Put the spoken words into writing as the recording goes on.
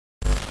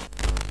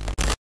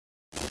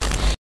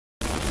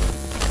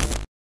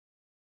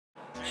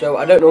So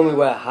I don't normally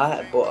wear a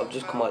hat, but I've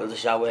just come out of the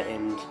shower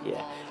and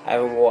yeah, I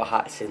haven't worn a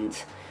hat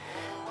since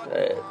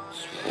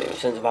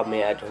I've had my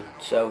hair done.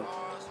 So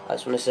I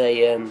just want to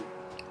say, I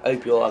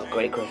hope you all have a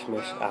great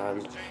Christmas,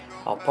 and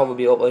I'll probably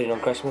be uploading on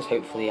Christmas.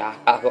 Hopefully,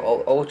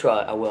 I'll try.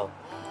 I will.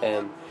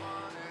 I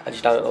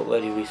just haven't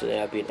uploaded recently.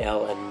 I've been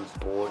ill and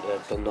bored.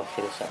 I've done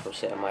nothing except for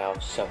sitting in my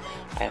house. So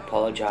I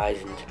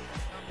apologise, and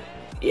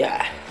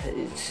yeah,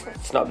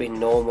 it's not been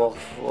normal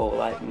for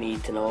like me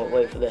to not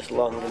wait for this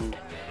long, and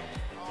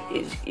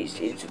it's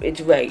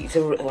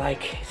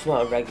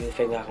not a regular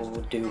thing that I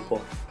would do.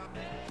 But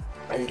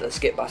let's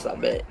get past that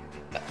bit.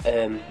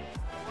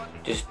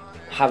 Just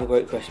have a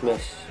great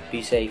Christmas,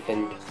 be safe,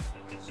 and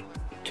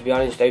to be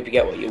honest, hope you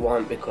get what you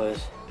want,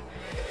 because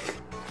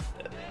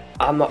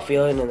I'm not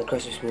feeling in the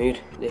Christmas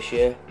mood this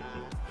year.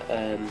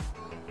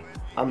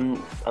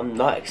 I'm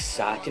not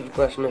excited for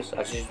Christmas.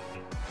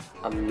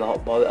 I'm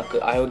not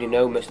bothered. I already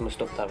know most of my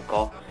stuff that I've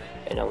got,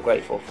 and I'm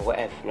grateful for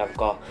everything I've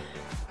got.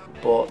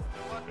 But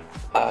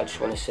I just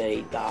want to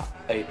say that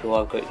I hope you all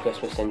have a great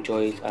Christmas,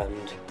 enjoy it,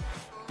 and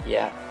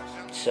yeah.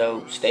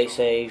 So stay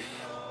safe,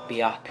 be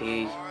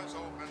happy,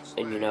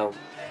 and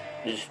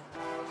just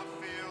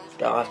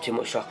don't have too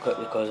much chocolate,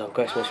 because on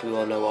Christmas we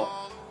all know what,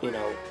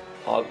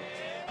 our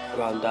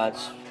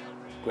granddads,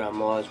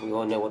 grandmas, we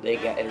all know what they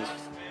get is,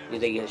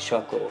 they get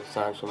chocolate all the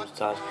time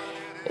sometimes,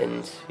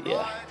 and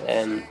yeah,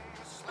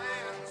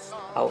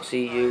 I'll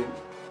see you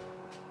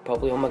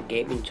probably on my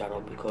gaming channel,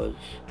 because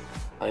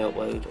I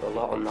upload a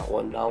lot on that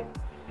one now.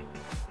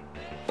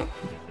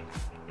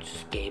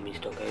 Just gaming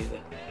stuff over,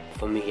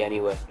 for me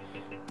anyway.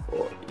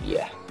 But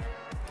yeah,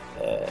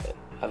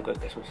 have a great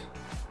Christmas.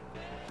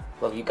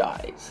 Love you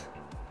guys.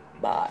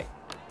 Bye.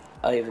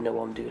 I don't even know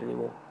what I'm doing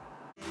anymore.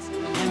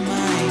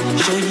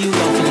 Show you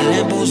off in the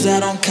Lambos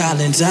out on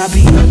Collins. I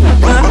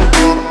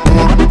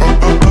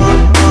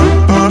be